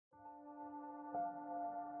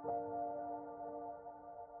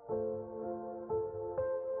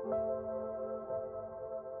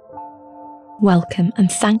Welcome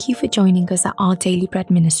and thank you for joining us at Our Daily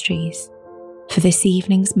Bread Ministries for this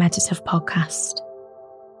evening's meditative podcast.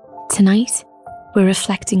 Tonight, we're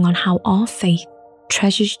reflecting on how our faith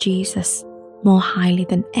treasures Jesus more highly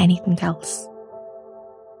than anything else.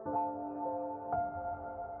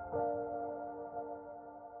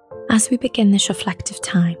 As we begin this reflective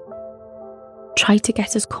time, try to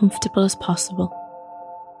get as comfortable as possible.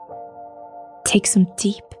 Take some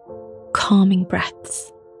deep, calming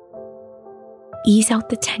breaths. Ease out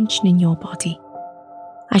the tension in your body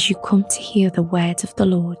as you come to hear the word of the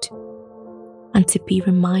Lord and to be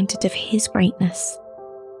reminded of His greatness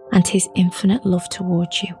and His infinite love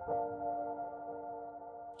towards you.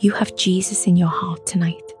 You have Jesus in your heart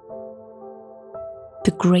tonight,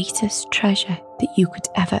 the greatest treasure that you could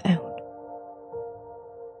ever own.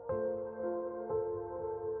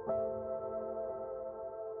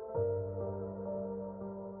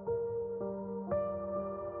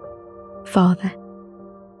 Father,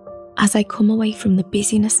 as I come away from the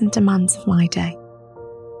busyness and demands of my day,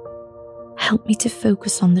 help me to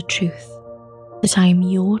focus on the truth that I am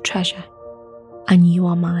your treasure and you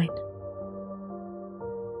are mine.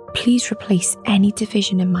 Please replace any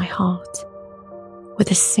division in my heart with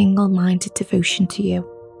a single-minded devotion to you.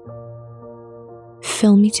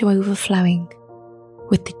 Fill me to overflowing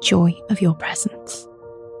with the joy of your presence.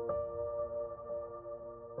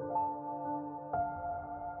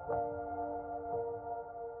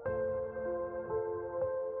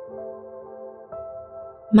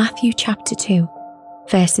 Matthew chapter 2,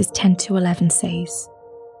 verses 10 to 11 says,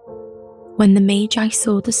 "When the Magi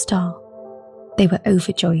saw the star, they were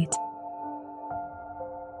overjoyed.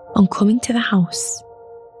 On coming to the house,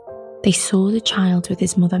 they saw the child with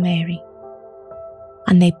his mother Mary,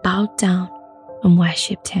 and they bowed down and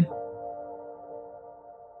worshipped him.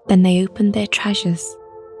 Then they opened their treasures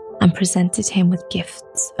and presented him with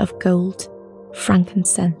gifts of gold,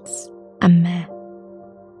 frankincense, and myrrh.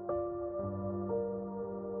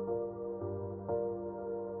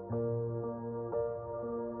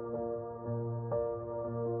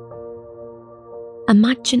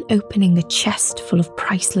 Imagine opening a chest full of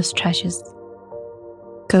priceless treasures.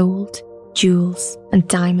 Gold, jewels, and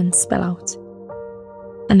diamonds spill out,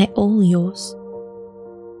 and they're all yours.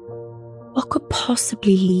 What could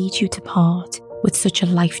possibly lead you to part with such a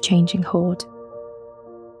life-changing hoard?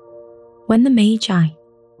 When the Magi,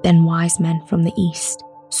 then wise men from the east,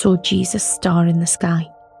 saw Jesus' star in the sky,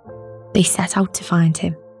 they set out to find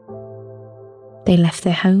him. They left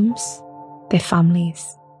their homes, their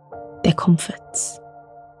families, their comforts,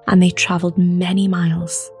 and they travelled many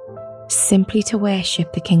miles simply to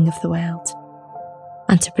worship the King of the world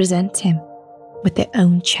and to present him with their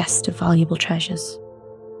own chest of valuable treasures.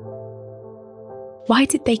 Why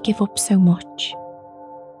did they give up so much?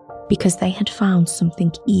 Because they had found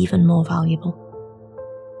something even more valuable.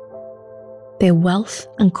 Their wealth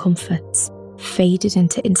and comforts faded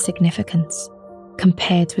into insignificance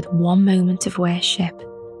compared with one moment of worship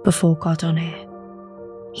before God on earth.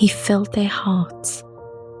 He filled their hearts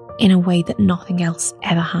in a way that nothing else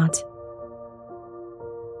ever had.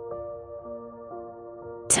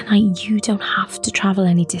 Tonight, you don't have to travel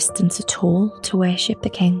any distance at all to worship the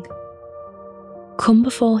King. Come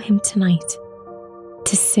before him tonight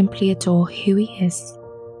to simply adore who he is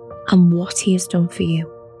and what he has done for you.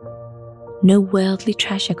 No worldly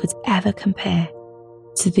treasure could ever compare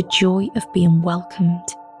to the joy of being welcomed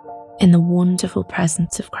in the wonderful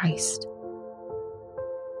presence of Christ.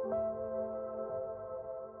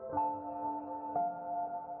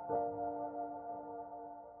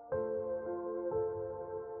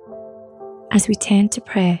 As we turn to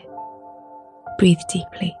prayer, breathe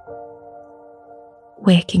deeply,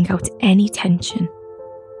 working out any tension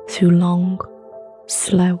through long,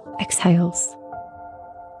 slow exhales.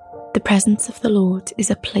 The presence of the Lord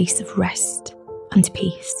is a place of rest and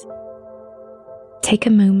peace. Take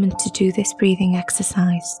a moment to do this breathing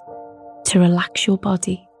exercise to relax your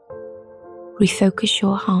body, refocus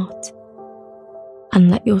your heart,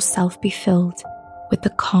 and let yourself be filled with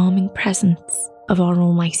the calming presence of our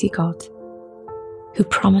Almighty God, who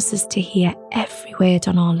promises to hear every word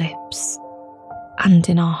on our lips and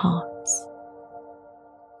in our hearts.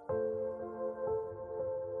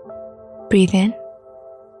 Breathe in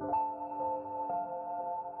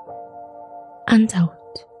and out.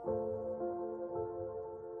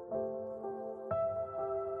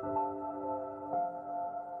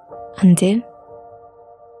 And in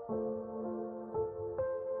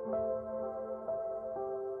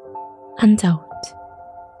and out.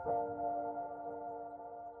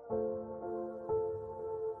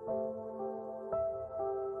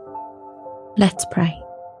 Let's pray.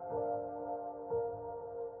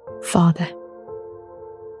 Father,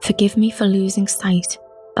 Forgive me for losing sight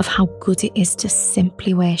of how good it is to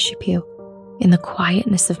simply worship you in the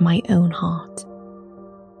quietness of my own heart.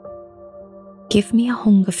 Give me a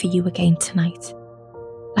hunger for you again tonight,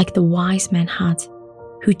 like the wise men had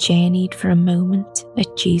who journeyed for a moment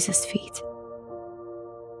at Jesus' feet.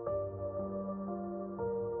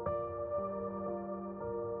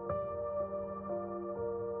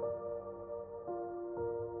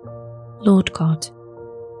 Lord God,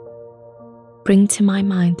 bring to my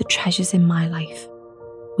mind the treasures in my life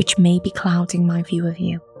which may be clouding my view of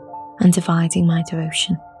you and dividing my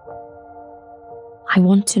devotion. I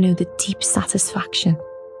want to know the deep satisfaction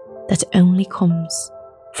that only comes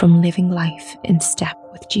from living life in step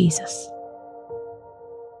with Jesus.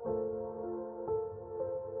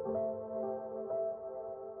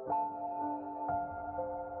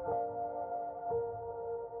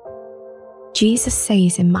 Jesus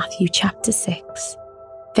says in Matthew chapter 6,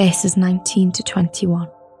 verses 19 to 21,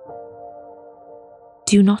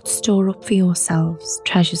 "Do not store up for yourselves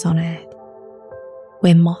treasures on earth,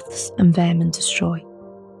 where moths and vermin destroy,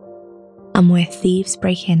 and where thieves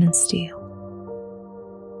break in and steal.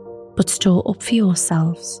 But store up for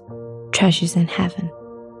yourselves treasures in heaven,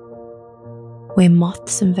 where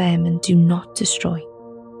moths and vermin do not destroy,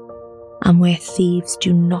 and where thieves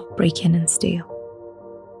do not break in and steal.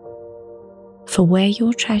 For where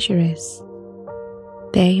your treasure is,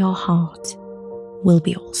 there your heart will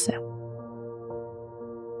be also."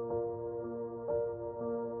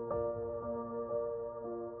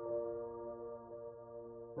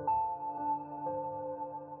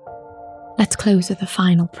 Let's close with a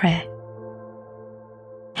final prayer.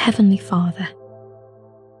 Heavenly Father,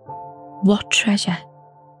 what treasure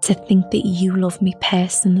to think that you love me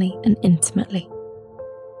personally and intimately.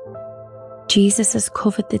 Jesus has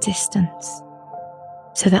covered the distance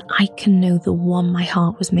so that I can know the one my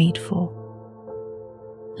heart was made for,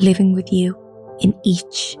 living with you in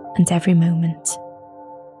each and every moment.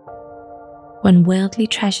 When worldly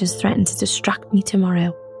treasures threaten to distract me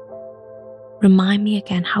tomorrow, remind me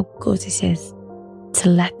again how good it is to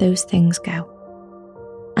let those things go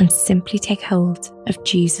and simply take hold of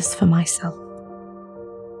Jesus for myself.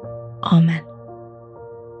 Amen.